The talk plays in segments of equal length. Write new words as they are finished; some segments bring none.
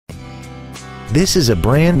This is a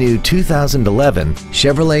brand new 2011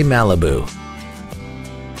 Chevrolet Malibu.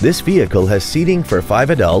 This vehicle has seating for 5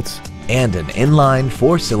 adults and an inline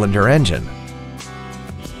 4-cylinder engine.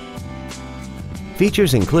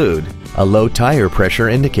 Features include a low tire pressure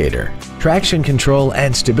indicator, traction control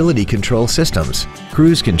and stability control systems,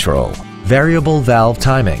 cruise control, variable valve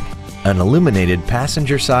timing, an illuminated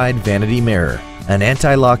passenger side vanity mirror, an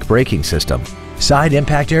anti-lock braking system, side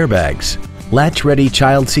impact airbags, latch-ready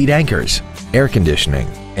child seat anchors, air conditioning,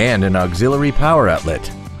 and an auxiliary power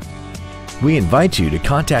outlet. We invite you to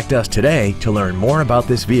contact us today to learn more about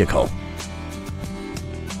this vehicle.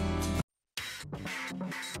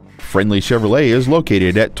 Friendly Chevrolet is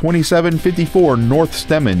located at 2754 North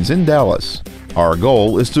Stemmons in Dallas. Our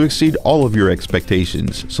goal is to exceed all of your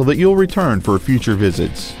expectations so that you'll return for future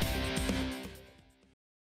visits.